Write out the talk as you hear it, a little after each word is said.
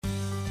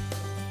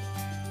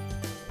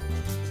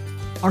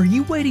Are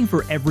you waiting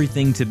for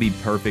everything to be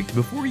perfect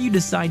before you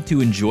decide to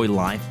enjoy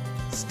life?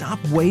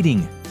 Stop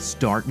waiting.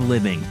 Start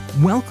living.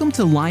 Welcome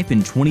to Life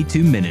in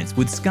 22 Minutes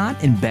with Scott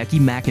and Becky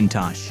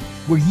McIntosh,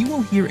 where you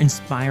will hear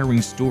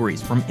inspiring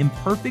stories from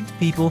imperfect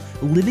people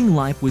living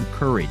life with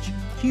courage,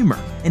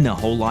 humor, and a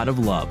whole lot of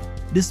love,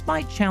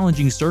 despite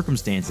challenging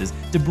circumstances,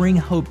 to bring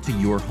hope to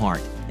your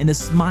heart and a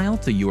smile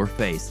to your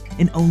face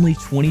in only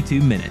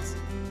 22 minutes.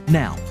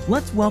 Now,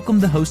 let's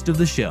welcome the host of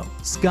the show,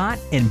 Scott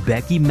and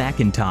Becky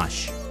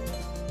McIntosh.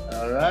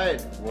 All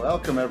right,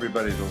 welcome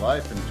everybody to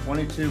Life in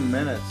 22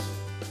 Minutes.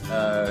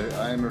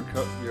 I am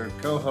your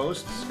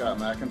co-host, Scott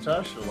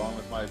McIntosh, along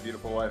with my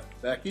beautiful wife,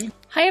 Becky.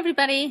 Hi,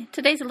 everybody.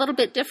 Today's a little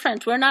bit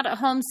different. We're not at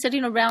home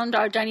sitting around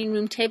our dining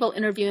room table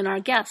interviewing our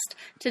guest.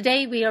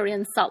 Today, we are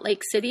in Salt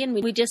Lake City, and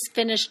we just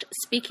finished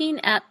speaking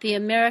at the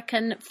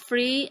American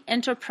Free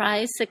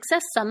Enterprise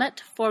Success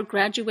Summit for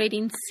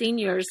graduating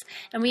seniors.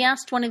 And we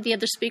asked one of the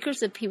other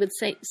speakers if he would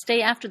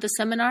stay after the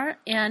seminar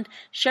and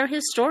share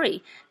his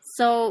story.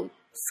 So,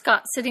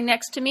 Scott sitting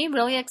next to me,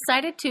 really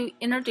excited to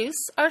introduce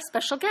our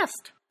special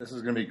guest. This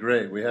is going to be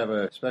great. We have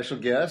a special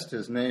guest.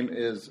 His name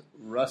is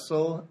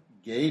Russell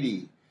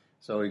Gaede.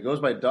 So he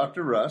goes by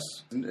Dr. Russ.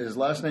 His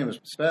last name is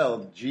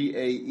spelled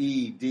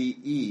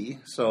Gaede,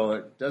 so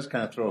it does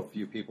kind of throw a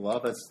few people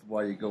off. That's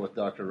why you go with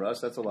Dr.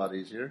 Russ. That's a lot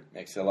easier.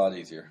 Makes it a lot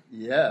easier.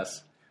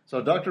 Yes.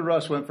 So Dr.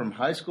 Russ went from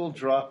high school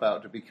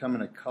dropout to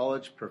becoming a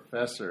college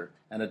professor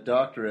and a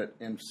doctorate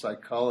in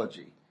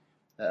psychology.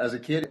 As a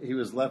kid, he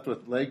was left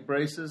with leg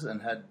braces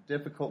and had a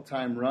difficult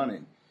time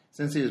running.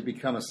 Since he has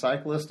become a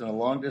cyclist and a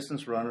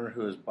long-distance runner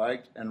who has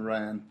biked and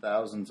ran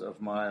thousands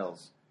of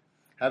miles.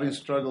 Having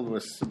struggled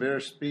with severe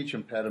speech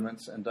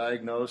impediments and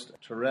diagnosed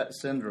Tourette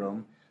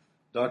syndrome,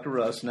 Dr.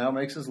 Russ now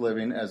makes his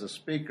living as a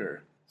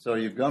speaker. So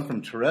you've gone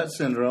from Tourette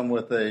syndrome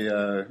with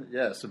a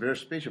severe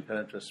speech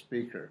impediment to a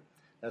speaker.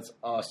 That's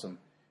awesome.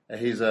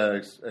 He's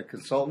a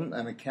consultant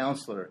and a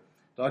counselor.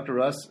 Dr.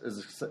 Russ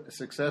is a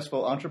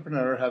successful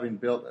entrepreneur, having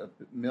built a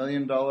 $1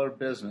 million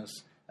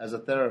business as a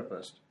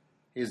therapist.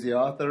 He's the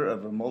author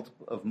of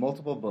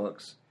multiple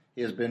books.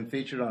 He has been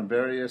featured on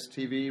various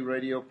TV,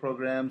 radio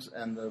programs,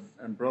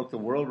 and broke the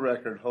world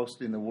record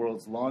hosting the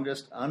world's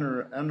longest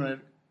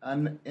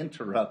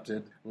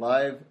uninterrupted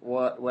live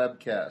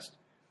webcast.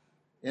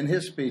 In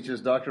his speeches,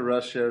 Dr.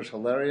 Russ shares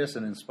hilarious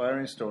and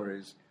inspiring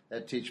stories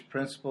that teach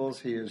principles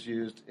he has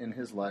used in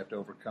his life to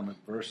overcome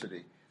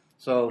adversity.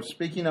 So,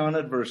 speaking on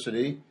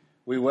adversity,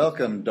 we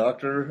welcome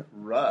Dr.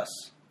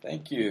 Russ.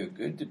 Thank you.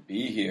 Good to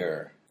be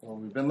here. Well,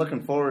 we've been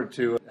looking forward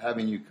to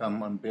having you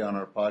come and be on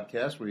our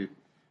podcast. We've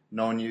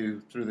known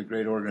you through the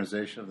great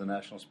organization of the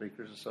National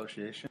Speakers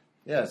Association.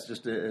 Yeah,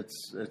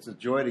 it's a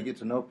joy to get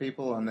to know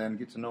people and then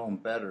get to know them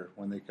better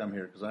when they come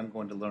here, because I'm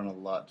going to learn a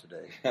lot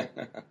today.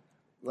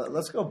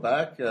 Let's go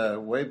back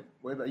way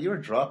back. You were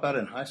a dropout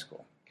in high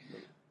school.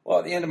 Well,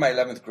 at the end of my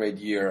 11th grade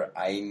year,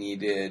 I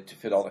needed to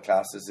fit all the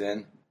classes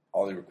in.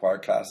 All the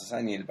required classes.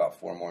 I needed about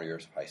 4 more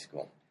years of high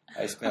school.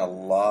 I spent a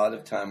lot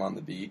of time on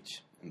the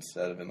beach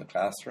instead of in the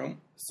classroom.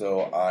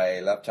 So I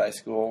left high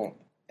school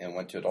and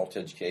went to adult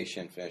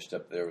education, finished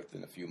up there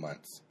within a few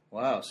months.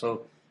 Wow.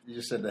 So you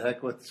just said, the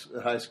heck with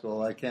high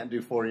school. I can't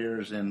do 4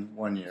 years in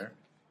 1 year.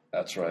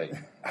 That's right.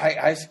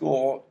 High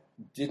school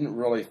didn't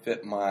really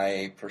fit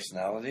my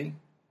personality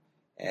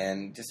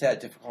and just had a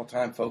difficult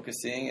time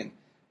focusing and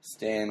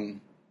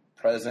staying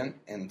present.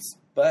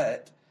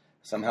 But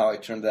somehow I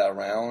turned that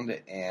around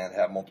and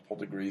have multiple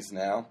degrees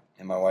now.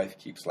 And my wife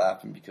keeps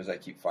laughing because I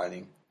keep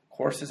finding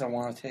courses I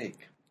want to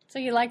take. So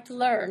you like to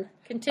learn.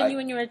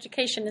 Continuing your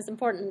education is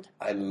important.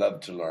 I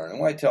love to learn.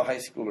 And what I tell high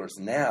schoolers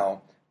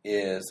now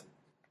is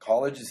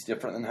college is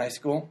different than high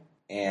school.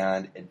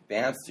 And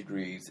advanced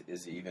degrees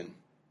is even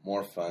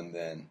more fun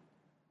than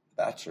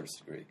bachelor's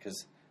degree.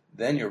 Because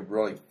then you're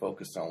really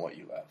focused on what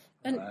you love.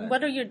 And right.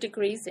 What are your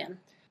degrees in?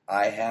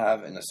 I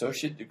have an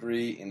associate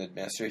degree in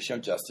administration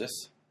of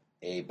justice,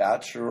 a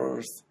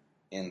bachelor's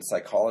in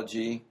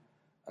psychology,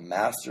 a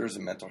master's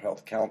in mental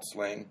health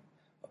counseling,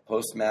 a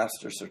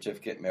postmaster's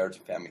certificate in marriage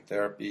and family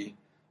therapy,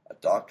 a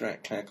doctorate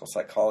in clinical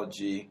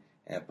psychology,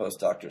 and a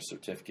postdoctorate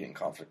certificate in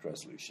conflict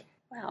resolution.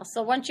 Wow,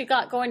 so once you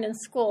got going in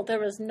school,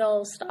 there was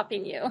no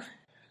stopping you.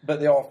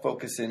 But they all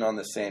focus in on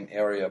the same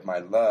area of my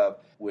love,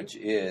 which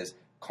is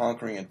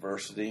conquering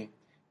adversity,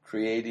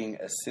 creating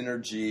a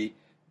synergy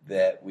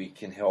that we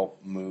can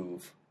help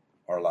move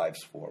our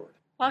lives forward.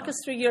 Walk us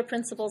through your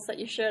principles that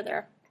you share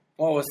there.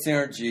 Well, with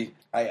synergy,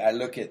 I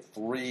look at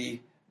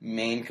 3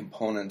 main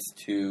components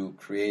to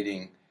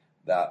creating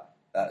that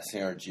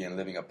synergy and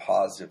living a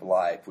positive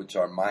life, which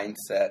are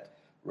mindset,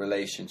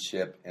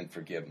 relationship, and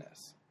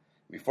forgiveness.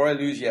 Before I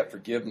lose you at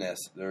forgiveness,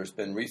 there's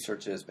been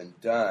research that has been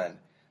done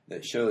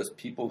that shows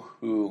people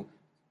who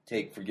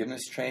take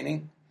forgiveness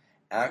training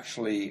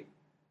actually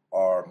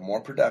are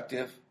more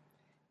productive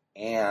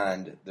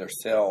and their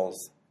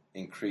sales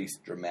increase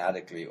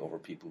dramatically over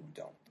people who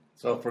don't.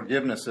 So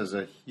forgiveness is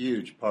a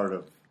huge part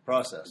of the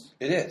process.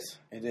 It is.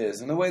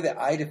 And the way that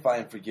I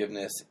define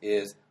forgiveness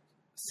is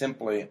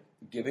simply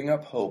giving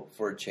up hope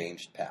for a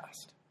changed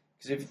past.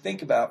 Because if you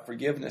think about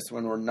forgiveness,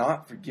 when we're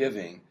not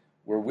forgiving,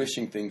 we're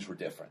wishing things were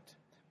different.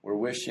 We're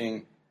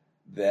wishing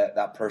that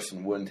that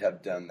person wouldn't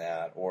have done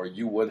that, or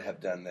you would have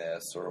done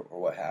this, or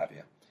what have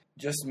you.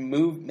 Just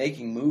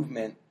making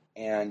movement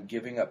and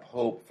giving up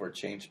hope for a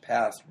changed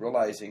past,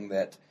 realizing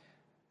that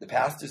the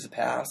past is the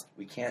past,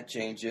 we can't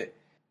change it,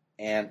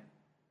 and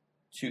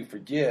to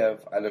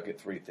forgive, I look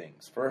at three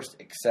things. First,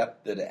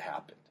 accept that it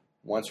happened.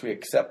 Once we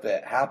accept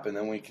that it happened,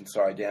 then we can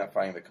start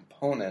identifying the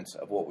components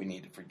of what we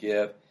need to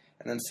forgive,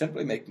 and then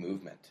simply make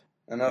movement.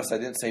 Now notice I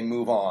didn't say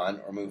move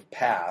on or move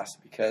past,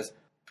 because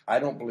I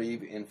don't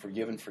believe in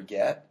forgive and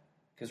forget,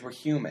 because we're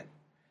human.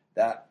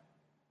 That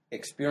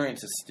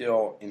experience is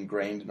still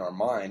ingrained in our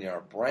mind, in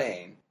our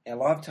brain, and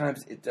a lot of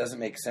times it doesn't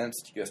make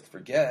sense to just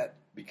forget,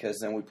 because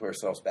then we put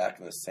ourselves back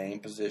in the same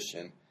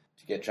position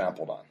to get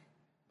trampled on.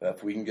 But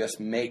if we can just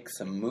make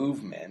some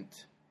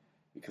movement,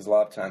 because a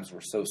lot of times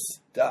we're so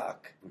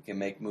stuck, we can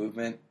make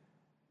movement,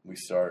 we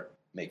start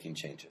making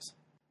changes.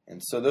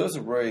 And so those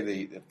are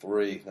really the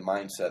three, the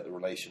mindset, the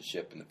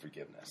relationship, and the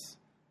forgiveness,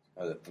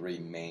 are the three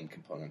main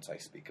components I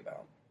speak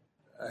about.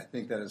 I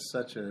think that is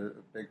such a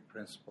big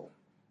principle.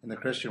 In the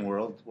Christian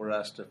world, we're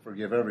asked to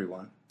forgive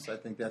everyone. So I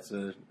think that's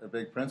a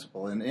big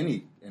principle in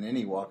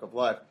any walk of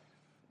life.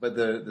 But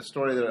the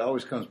story that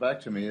always comes back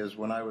to me is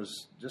when I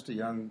was just a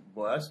young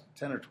boy. I was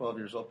 10 or 12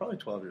 years old, probably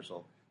 12 years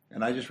old.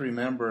 And I just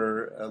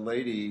remember a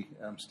lady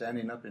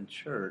standing up in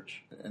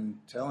church and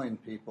telling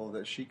people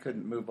that she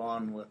couldn't move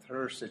on with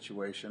her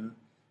situation,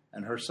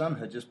 and her son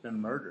had just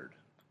been murdered.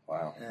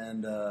 Wow.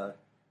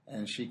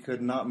 And she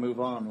could not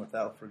move on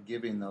without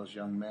forgiving those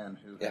young men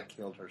who had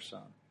killed her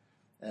son.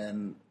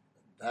 And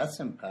that's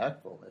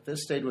impactful. If it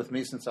stayed with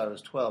me since I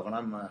was 12, and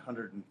I'm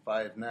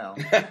 105 now.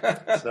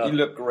 So. You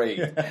look great.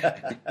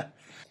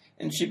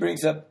 And she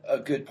brings up a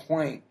good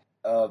point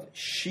of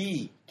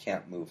she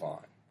can't move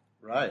on.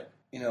 Right.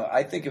 You know,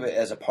 I think of it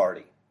as a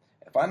party.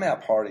 If I'm at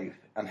a party,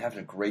 I'm having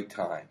a great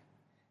time.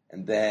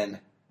 And then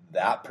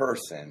that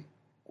person,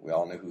 we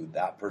all know who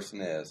that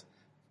person is,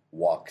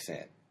 walks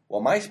in.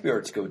 Well, my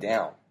spirits go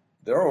down.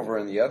 They're over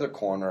in the other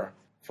corner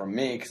from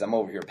me because I'm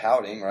over here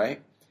pouting,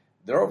 right?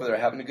 They're over there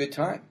having a good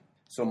time.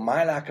 So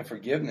my lack of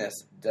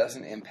forgiveness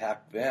doesn't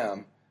impact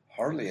them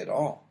hardly at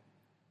all.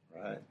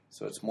 Right.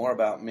 So it's more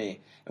about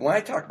me. And when I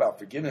talk about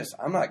forgiveness,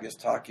 I'm not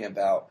just talking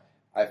about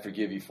I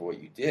forgive you for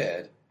what you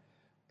did,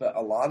 but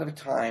a lot of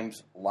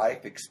times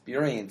life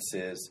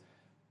experiences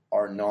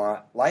are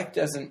not, life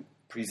doesn't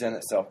present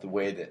itself the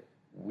way that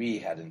we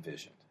had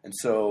envisioned. And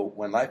so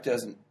when life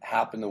doesn't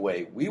happen the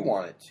way we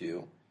want it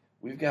to,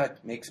 we've got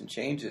to make some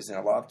changes. And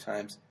a lot of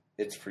times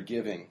it's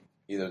forgiving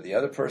either the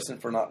other person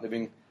for not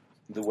living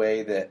the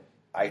way that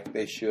I think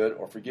they should,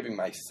 or forgiving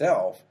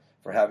myself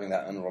for having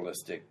that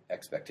unrealistic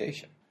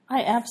expectation.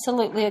 I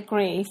absolutely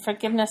agree.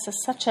 Forgiveness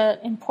is such an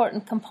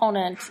important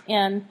component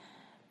in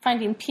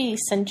finding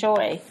peace and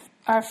joy.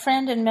 Our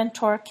friend and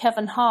mentor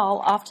Kevin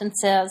Hall often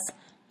says,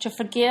 to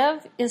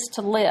forgive is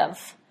to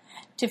live.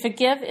 To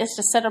forgive is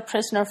to set a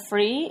prisoner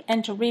free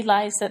and to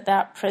realize that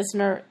that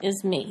prisoner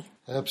is me.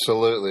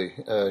 Absolutely,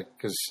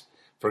 because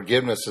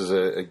forgiveness is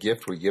a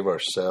gift we give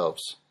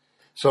ourselves.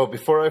 So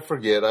before I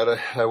forget,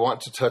 I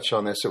want to touch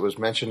on this. It was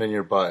mentioned in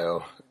your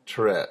bio,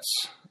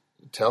 Tourette's.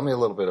 Tell me a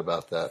little bit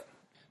about that.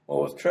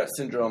 Well, with Tourette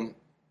syndrome,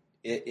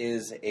 it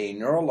is a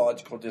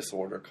neurological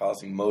disorder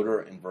causing motor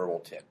and verbal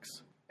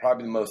tics.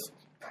 Probably the most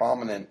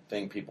prominent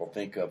thing people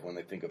think of when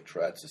they think of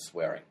Tourette's is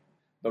swearing.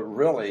 But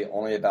really,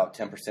 only about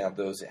 10% of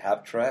those that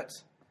have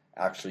Tourette's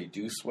actually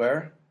do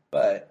swear,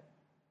 but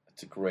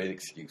it's a great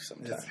excuse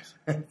sometimes.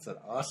 It's an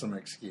awesome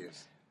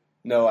excuse.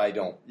 No, I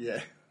don't.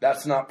 Yeah.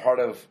 That's not part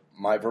of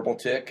my verbal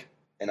tic,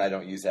 and I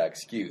don't use that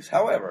excuse.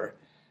 However,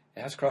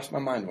 it has crossed my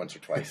mind once or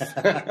twice,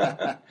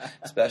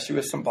 especially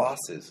with some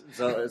bosses.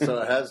 So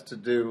it has to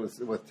do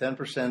with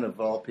 10% of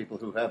all people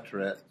who have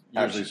Tourette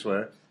usually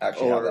swear,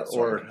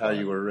 or how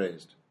you were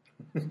raised.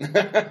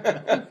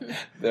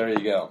 There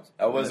you go.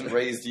 I wasn't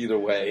raised either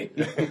way.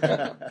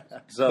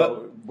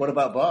 What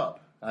about Bob?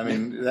 I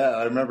mean,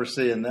 I remember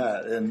seeing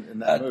that in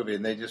that movie,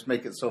 and they just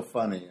make it so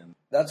funny. And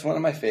that's one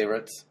of my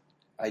favorites.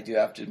 I do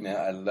have to admit,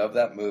 I love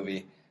that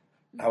movie.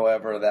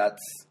 However,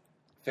 that's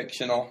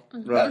fictional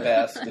at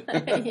best.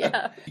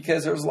 Yeah.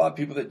 Because there's a lot of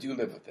people that do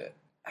live with it.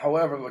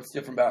 However, what's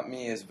different about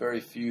me is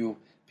very few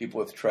people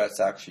with Tourette's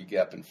actually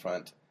get up in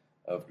front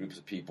of groups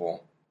of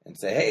people and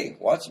say, hey,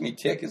 watch me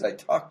tick as I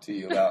talk to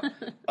you about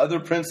other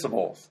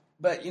principles.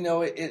 But, you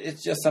know,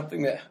 it's just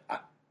something that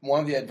one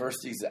of the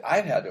adversities that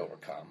I've had to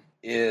overcome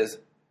is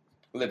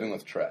living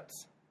with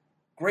Tourette's.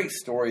 Great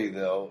story,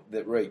 though,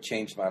 that really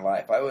changed my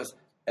life. I was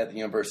at the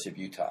University of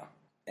Utah,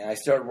 and I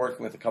started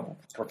working with a couple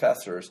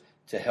professors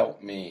to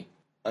help me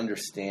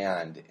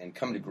understand and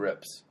come to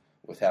grips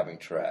with having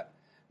Tourette.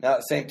 Now, at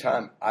the same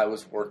time, I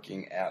was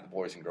working at the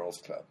Boys and Girls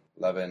Club,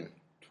 11,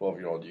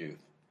 12-year-old youth,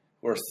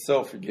 who are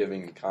so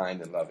forgiving and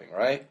kind and loving,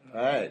 right?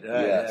 Right.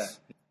 Yes.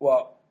 Yeah.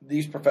 Well,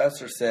 these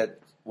professors said,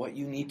 what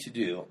you need to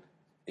do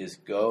is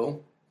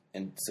go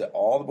and sit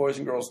all the boys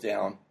and girls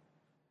down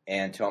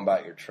and tell them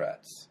about your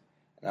Tourette's.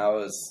 And I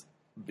was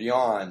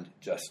beyond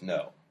just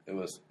no. it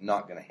was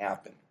not going to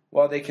happen.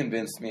 Well, they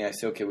convinced me. I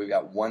said, okay, we've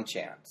got one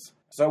chance.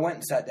 So I went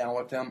and sat down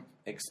with them,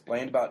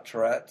 explained about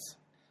Tourette's,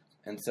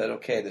 and said,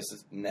 okay, this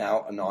is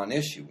now a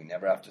non-issue. We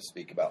never have to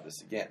speak about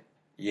this again.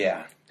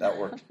 Yeah, that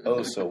worked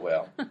oh so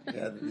well.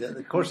 Yeah,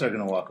 of course they're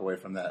going to walk away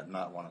from that and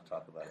not want to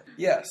talk about it.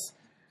 Yes.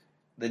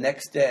 The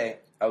next day,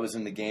 I was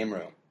in the game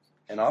room,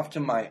 and off to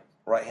my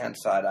right-hand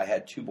side, I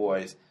had two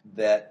boys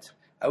that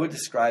I would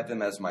describe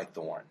them as my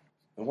thorn,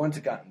 the ones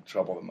that got in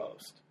trouble the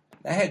most.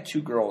 I had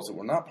two girls that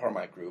were not part of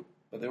my group,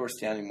 but they were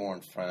standing more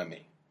in front of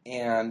me.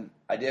 And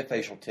I did a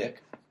facial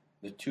tic.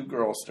 The two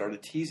girls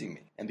started teasing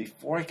me. And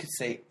before I could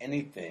say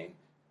anything,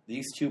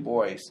 these two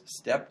boys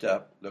stepped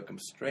up, looked them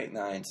straight in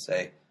the eye, and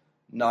say,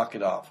 knock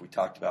it off. We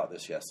talked about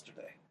this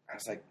yesterday. I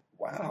was like,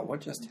 wow,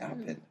 what just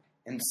happened?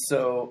 And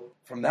so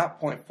from that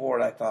point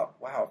forward, I thought,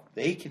 wow, if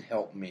they can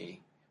help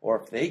me,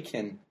 or if they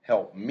can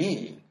help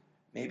me,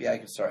 maybe I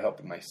can start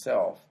helping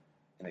myself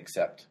and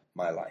accept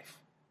my life.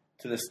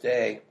 To this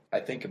day,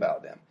 I think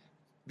about them.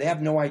 They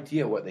have no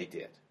idea what they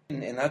did.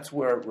 And that's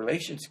where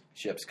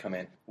relationships come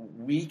in.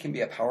 We can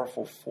be a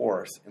powerful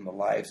force in the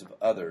lives of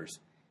others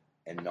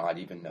and not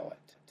even know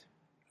it.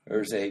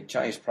 There's a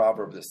Chinese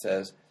proverb that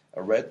says,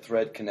 a red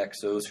thread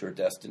connects those who are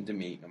destined to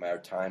meet, no matter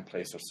time,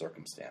 place, or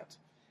circumstance.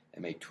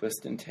 It may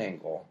twist and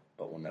tangle,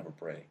 but will never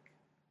break.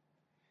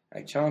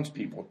 I challenge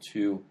people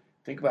to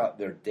think about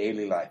their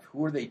daily life.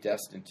 Who are they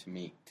destined to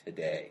meet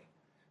today?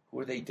 Who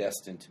are they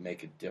destined to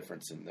make a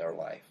difference in their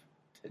life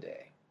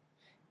today?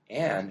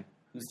 And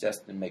who's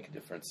destined to make a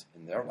difference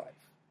in their life?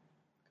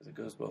 Because it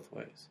goes both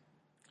ways.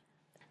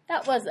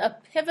 That was a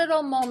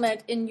pivotal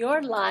moment in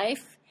your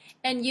life,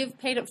 and you've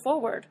paid it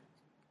forward.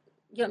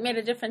 You made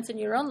a difference in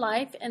your own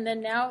life, and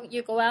then now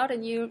you go out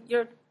and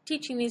you're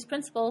teaching these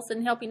principles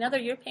and helping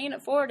others. You're paying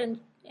it forward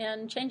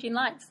and changing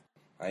lives.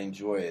 I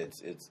enjoy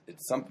it.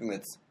 It's something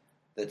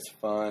that's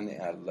fun,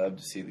 and I love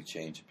to see the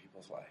change in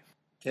people's life.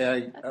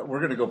 Okay, we're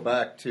going to go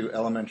back to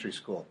elementary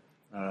school.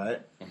 All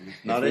right,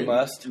 Not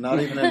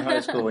even in high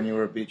school when you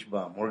were a beach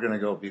bum. We're going to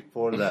go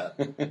before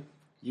that.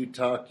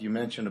 You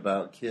mentioned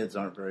about kids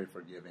aren't very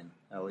forgiving.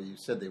 Well, you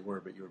said they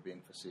were, but you were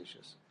being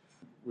facetious.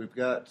 We've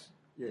got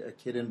a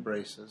kid in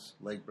braces,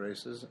 leg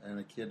braces, and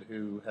a kid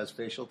who has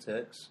facial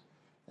tics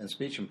and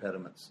speech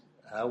impediments.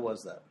 How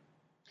was that?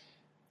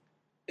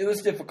 It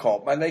was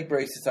difficult. My leg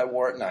braces I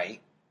wore at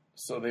night,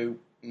 so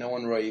no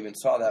one really even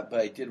saw that, but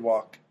I did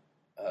walk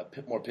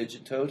more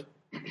pigeon-toed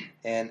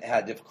and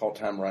had a difficult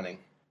time running.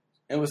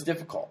 It was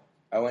difficult.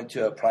 I went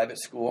to a private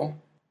school,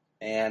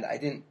 and I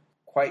didn't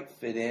quite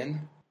fit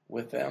in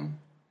with them.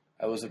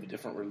 I was of a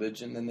different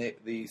religion than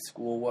the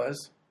school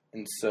was,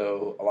 and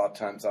so a lot of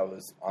times I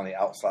was on the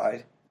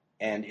outside.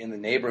 And in the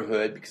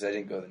neighborhood, because I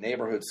didn't go to the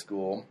neighborhood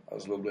school, I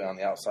was a little bit on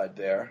the outside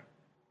there.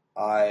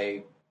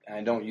 I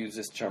don't use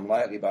this term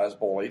lightly, but I was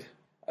bullied.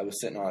 I was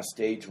sitting on a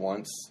stage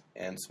once,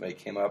 and somebody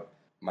came up,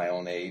 my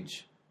own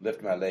age,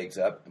 lifted my legs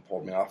up, and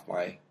pulled me off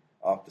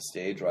the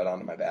stage right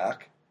onto my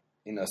back.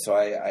 So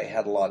I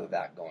had a lot of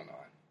that going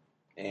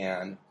on.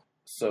 And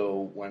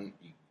so when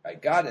I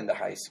got into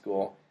high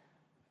school,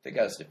 I think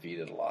I was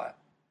defeated a lot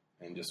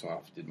and just went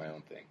off and did my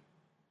own thing.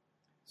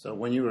 So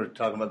when you were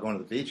talking about going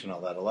to the beach and all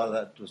that, a lot of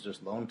that was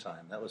just lone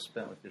time. That was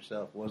spent with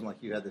yourself. It wasn't like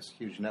you had this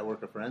huge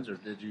network of friends, or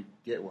did you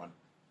get one?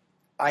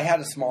 I had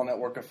a small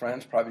network of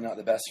friends, probably not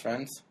the best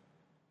friends.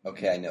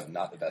 Okay, I know,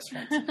 not the best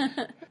friends.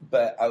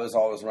 But I was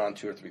always around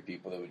 2 or 3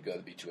 people that would go to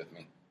the beach with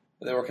me.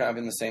 But they were kind of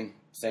in the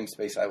same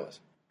space I was.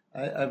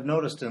 I've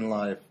noticed in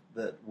life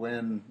that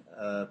when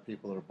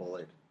people are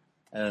bullied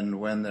and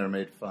when they're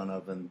made fun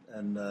of, and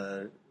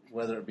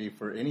whether it be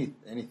for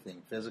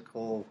anything,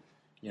 physical,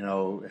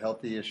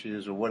 healthy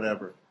issues or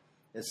whatever,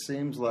 it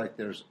seems like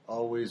there's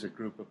always a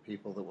group of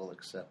people that will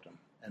accept them.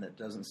 And it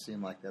doesn't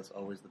seem like that's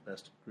always the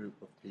best group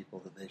of people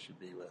that they should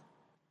be with.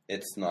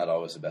 It's not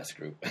always the best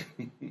group.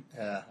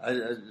 Yeah,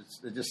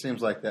 it just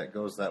seems like that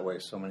goes that way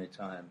so many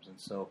times. And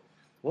so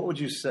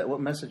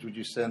what message would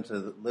you send to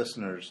the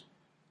listeners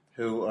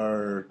who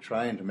are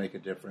trying to make a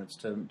difference,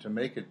 to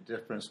make a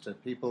difference to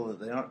people that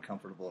they aren't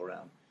comfortable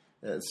around?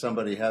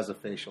 Somebody has a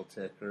facial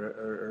tic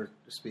or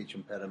a speech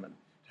impediment.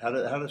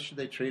 How should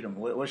they treat them?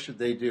 What should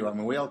they do? I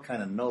mean, we all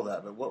kind of know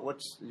that, but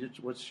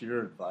what's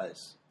your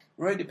advice?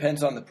 It really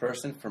depends on the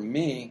person. For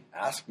me,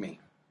 ask me.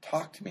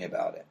 Talk to me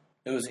about it.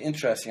 It was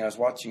interesting. I was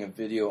watching a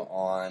video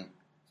on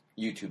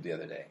YouTube the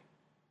other day,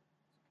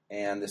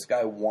 and this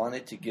guy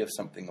wanted to give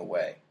something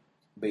away,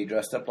 but he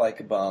dressed up like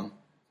a bum,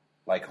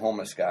 like a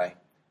homeless guy,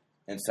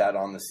 and sat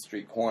on the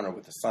street corner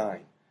with a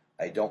sign.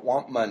 I don't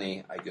want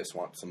money. I just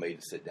want somebody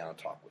to sit down and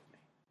talk with me.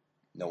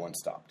 No one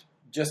stopped.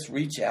 Just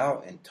reach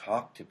out and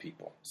talk to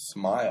people.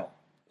 Smile.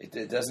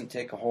 It doesn't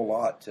take a whole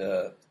lot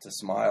to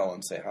smile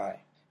and say hi.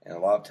 And a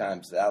lot of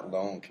times that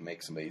alone can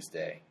make somebody's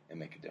day and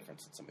make a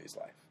difference in somebody's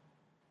life.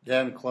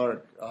 Dan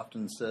Clark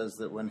often says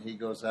that when he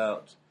goes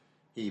out,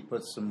 he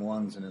puts some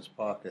ones in his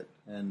pocket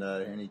and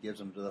he gives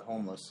them to the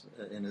homeless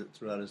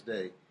throughout his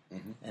day.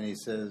 Mm-hmm. And he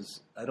says,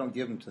 I don't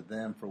give them to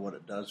them for what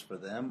it does for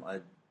them. I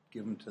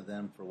give them to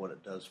them for what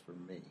it does for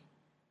me.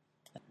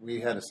 We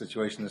had a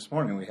situation this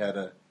morning. We had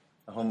a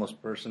a homeless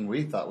person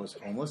we thought was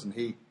homeless, and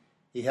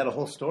he had a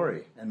whole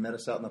story and met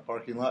us out in the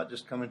parking lot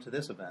just coming to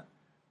this event,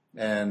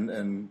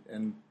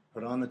 and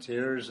put on the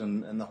tears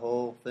and the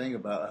whole thing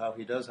about how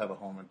he does have a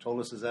home, and told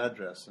us his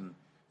address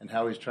and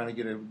how he's trying to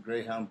get a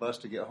Greyhound bus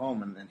to get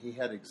home, and he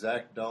had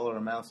exact dollar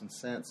amounts and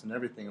cents and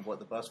everything of what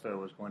the bus fare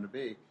was going to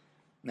be.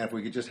 And if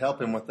we could just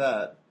help him with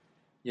that,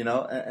 you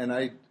know, and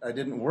I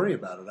didn't worry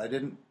about it. I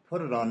didn't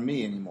put it on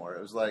me anymore.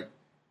 It was like,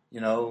 you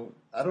know,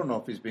 I don't know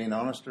if he's being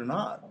honest or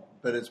not,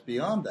 but it's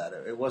beyond that.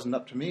 It wasn't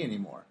up to me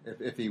anymore.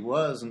 If he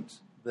wasn't,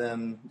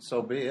 then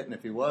so be it. And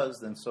if he was,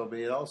 then so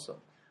be it also.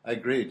 I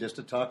agree, just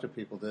to talk to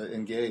people, to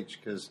engage,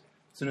 because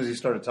as soon as he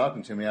started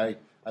talking to me, I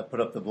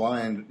put up the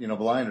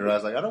blinder. I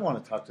was like, I don't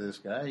want to talk to this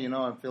guy. You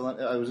know,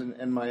 I was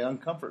in my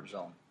uncomfort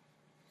zone.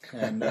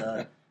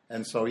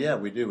 And so, yeah,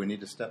 we do. We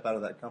need to step out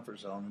of that comfort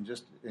zone and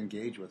just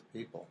engage with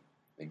people.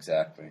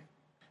 Exactly.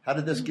 How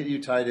did this get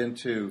you tied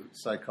into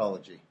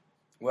psychology?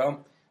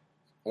 Well,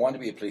 I wanted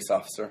to be a police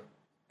officer,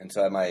 and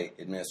so I had my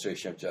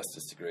administration of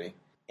justice degree.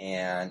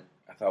 And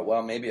I thought,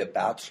 well, maybe a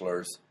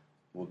bachelor's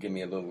will give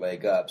me a little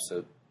leg up.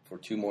 So for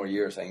 2 more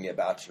years, I can get a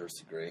bachelor's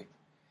degree.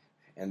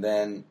 And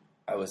then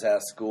I was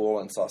at school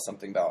and saw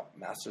something about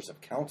Masters of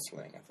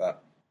Counseling. I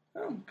thought,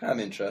 oh, kind of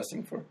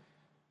interesting. For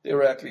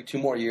theoretically 2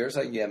 more years,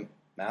 I can get a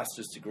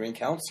master's degree in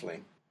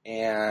counseling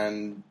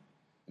and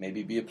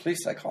maybe be a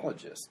police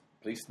psychologist,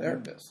 police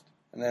therapist.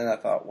 And then I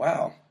thought,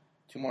 wow,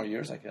 2 more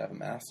years I could have a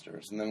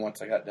master's. And then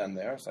once I got done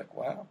there, I was like,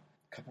 wow,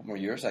 a couple more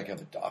years I could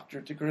have a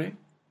doctorate degree?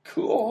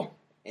 Cool.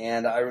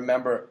 And I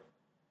remember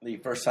the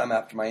first time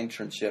after my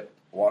internship,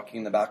 walking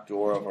in the back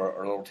door of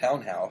our little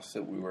townhouse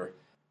that we were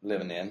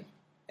living in,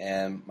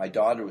 and my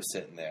daughter was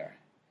sitting there,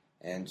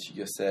 and she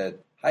just said,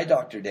 "Hi,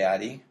 Dr.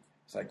 Daddy."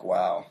 It's like,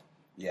 wow,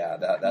 yeah,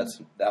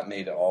 that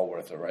made it all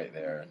worth it right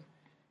there,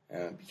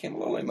 and it became a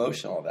little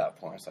emotional at that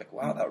point. It's like,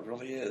 wow, that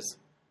really is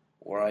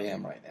where I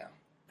am right now.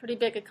 Pretty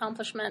big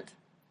accomplishment.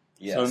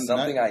 Yeah, So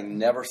something I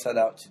never set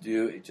out to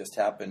do. It just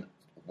happened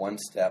one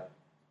step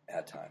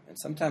at a time, and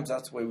sometimes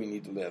that's the way we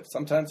need to live.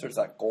 Sometimes there's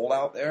that goal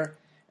out there,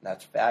 and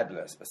that's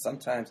fabulous, but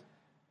sometimes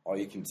all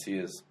you can see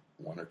is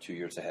 1 or 2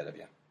 years ahead of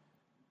you.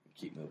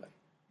 Keep moving.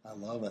 I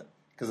love it.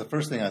 Because the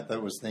first thing I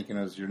was thinking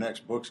is your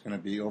next book's going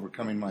to be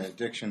Overcoming My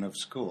Addiction of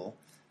School.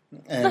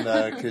 And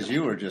because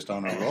you were just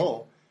on a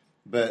roll.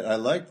 But I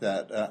like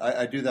that.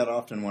 I do that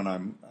often when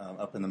I'm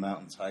up in the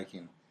mountains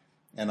hiking.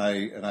 And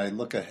I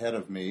look ahead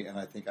of me and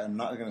I think I'm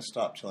not going to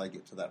stop till I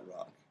get to that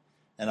rock.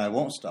 And I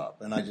won't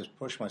stop. And I just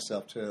push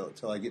myself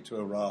till I get to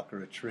a rock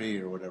or a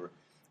tree or whatever.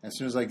 And as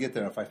soon as I get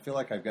there, if I feel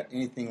like I've got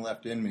anything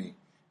left in me,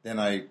 then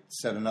I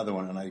set another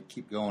one and I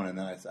keep going, and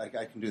then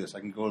I can do this. I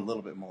can go a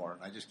little bit more.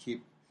 And I just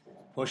keep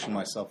pushing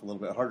myself a little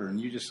bit harder.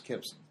 And you just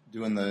kept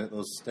doing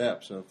those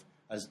steps of,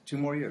 2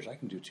 more years. I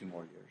can do 2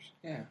 more years.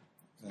 Yeah.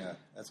 Yeah,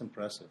 that's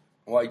impressive.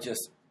 Well, I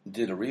just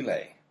did a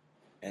relay,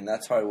 and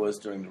that's how I was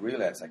during the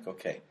relay. It's like,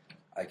 okay,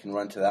 I can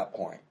run to that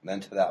point, then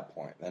to that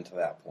point, then to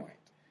that point,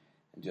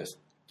 and just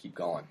keep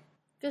going.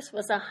 This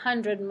was a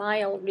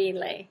 100-mile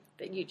relay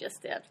that you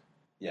just did.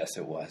 Yes,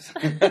 it was.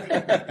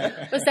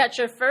 Was that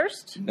your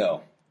first?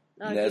 No.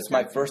 Oh, It's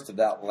my first of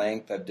that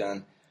length. I've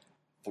done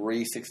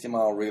 3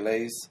 60-mile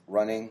relays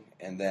running,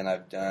 and then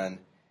I've done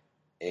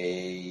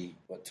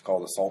what's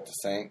called a Salt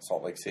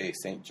Lake City,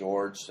 St.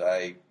 George.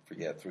 I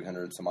forget,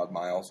 300 and some odd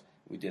miles.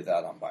 We did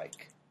that on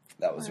bike.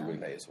 That was a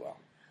relay as well.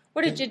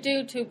 What did you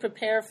do to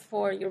prepare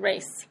for your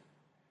race?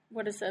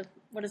 What does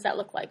that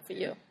look like for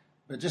you?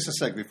 But just a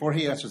sec, before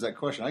he answers that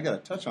question, I got to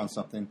touch on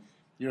something.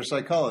 You're a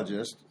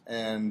psychologist,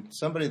 and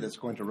somebody that's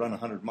going to run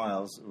 100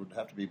 miles would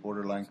have to be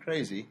borderline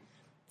crazy.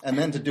 And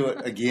then to do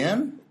it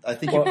again, I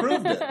think you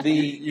proved it.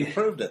 You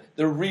proved it.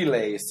 The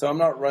relays, so I'm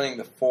not running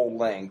the full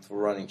length.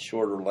 We're running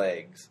shorter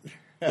legs.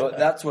 But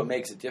that's what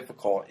makes it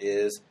difficult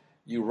is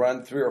you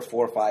run 3 or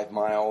 4 or 5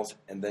 miles,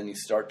 and then you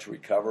start to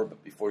recover.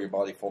 But before your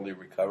body fully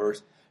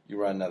recovers,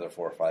 you run another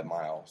 4 or 5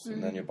 miles. Mm-hmm.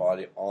 And then your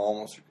body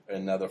almost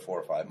another 4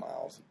 or 5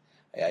 miles.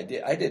 I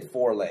did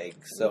 4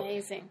 legs. So,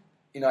 amazing.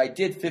 I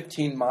did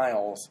 15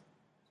 miles,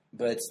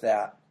 but it's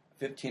that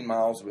 15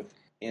 miles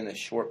within a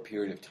short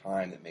period of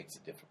time that makes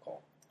it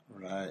difficult.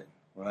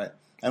 Right.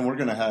 And we're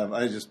going to have,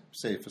 I just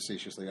say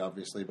facetiously,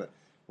 obviously, but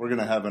we're going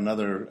to have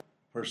another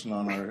person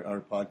on our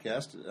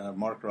podcast,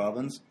 Mark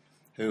Robbins,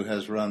 who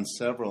has run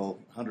several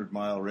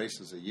 100-mile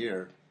races a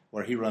year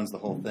where he runs the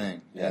whole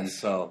thing. Yes. And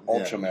so,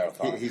 ultra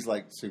marathon. He's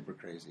like super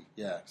crazy.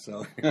 Yeah.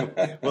 So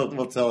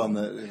we'll tell him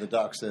that the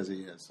doc says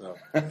he is. So,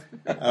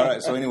 all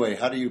right. So anyway,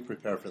 how do you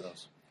prepare for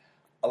those?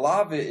 A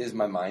lot of it is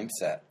my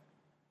mindset.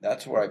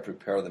 That's where I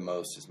prepare the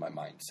most is my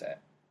mindset.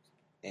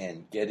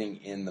 And getting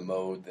in the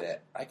mode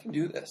that I can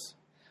do this.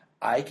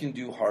 I can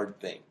do hard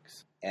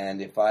things.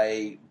 And if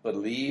I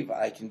believe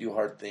I can do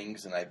hard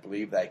things and I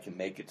believe that I can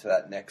make it to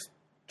that next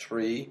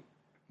tree, it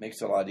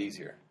makes it a lot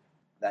easier.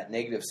 That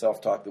negative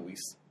self-talk that we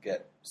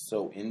get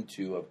so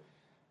into of,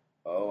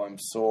 oh, I'm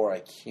sore, I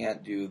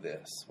can't do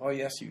this. Well,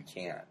 yes, you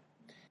can.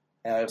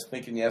 And I was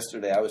thinking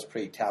yesterday, I was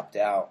pretty tapped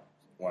out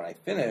when I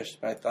finished,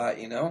 but I thought,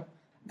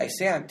 I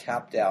say I'm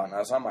tapped out, and I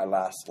was on my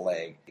last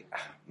leg.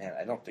 Man,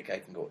 I don't think I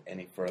can go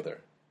any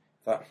further.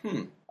 I thought,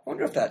 I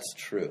wonder if that's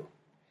true.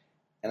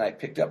 And I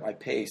picked up my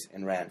pace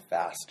and ran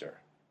faster,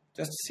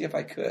 just to see if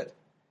I could.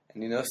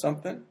 And you know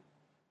something?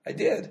 I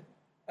did.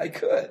 I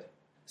could.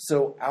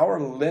 So our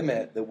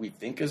limit that we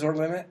think is our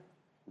limit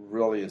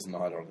really is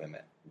not our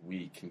limit.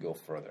 We can go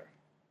further.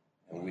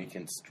 And we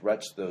can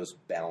stretch those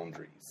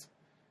boundaries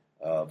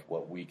of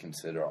what we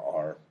consider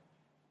our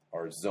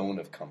zone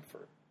of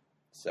comfort.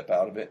 Step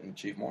out of it and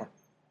achieve more.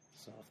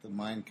 So if the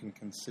mind can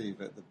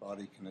conceive it, the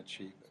body can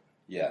achieve it.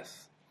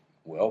 Yes.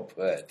 Well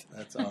put.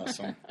 That's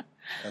awesome.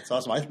 That's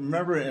awesome. I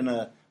remember in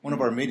one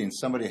of our meetings,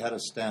 somebody had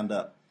us stand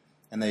up.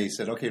 And they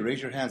said, okay,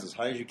 raise your hands as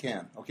high as you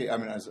can. Okay, I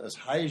mean, as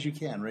high as you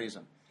can, raise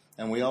them.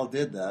 And we all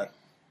did that.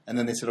 And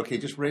then they said, okay,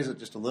 just raise it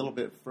just a little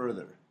bit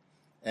further.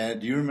 And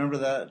do you remember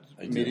that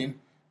meeting?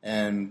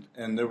 And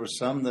there were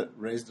some that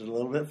raised it a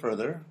little bit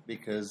further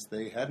because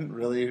they hadn't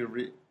really,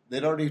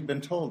 they'd already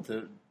been told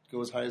to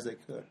go as high as they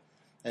could.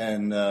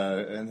 And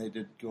they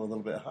did go a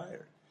little bit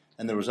higher.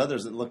 And there was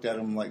others that looked at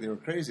them like they were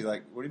crazy.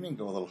 Like, what do you mean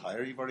go a little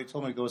higher? You've already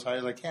told me to go as high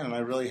as I can, and I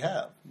really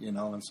have, you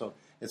know. And so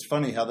it's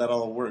funny how that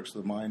all works,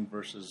 the mind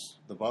versus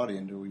the body,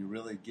 and do we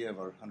really give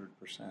our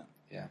 100%?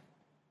 Yeah,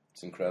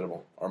 it's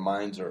incredible. Our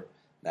minds are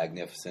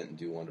magnificent and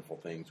do wonderful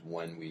things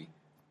when we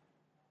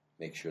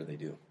make sure they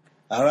do.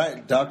 All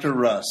right, Dr.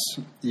 Russ,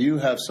 you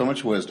have so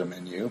much wisdom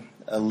in you.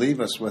 Leave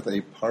us with a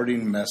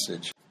parting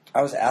message.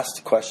 I was asked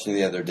a question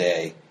the other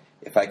day,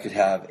 if I could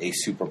have a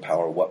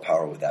superpower, what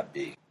power would that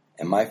be?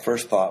 And my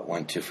first thought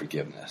went to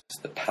forgiveness,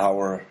 the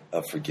power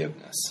of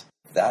forgiveness.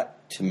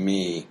 That, to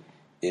me,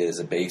 is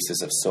a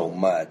basis of so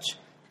much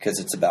because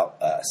it's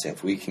about us.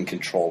 If we can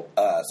control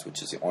us,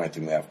 which is the only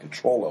thing we have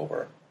control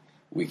over,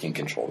 we can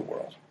control the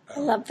world. I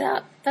love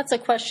that. That's a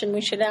question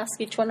we should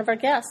ask each one of our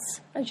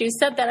guests. As you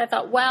said that, I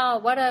thought, wow,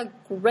 what a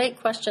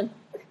great question.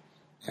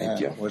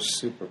 Thank you. What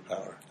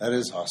superpower. That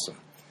is awesome.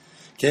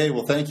 Okay,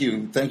 well, thank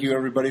you. Thank you,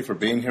 everybody, for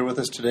being here with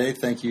us today.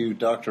 Thank you,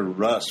 Dr.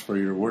 Russ, for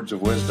your words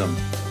of wisdom.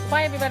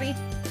 Bye, everybody.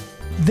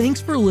 Thanks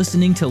for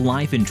listening to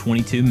Life in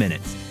 22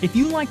 Minutes. If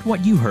you liked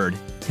what you heard,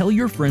 tell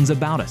your friends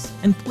about us,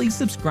 and please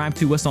subscribe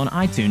to us on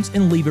iTunes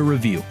and leave a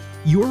review.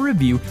 Your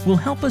review will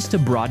help us to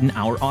broaden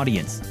our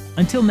audience.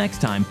 Until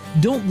next time,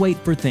 don't wait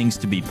for things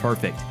to be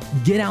perfect.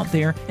 Get out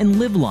there and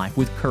live life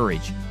with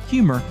courage,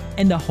 humor,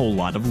 and a whole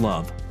lot of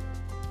love.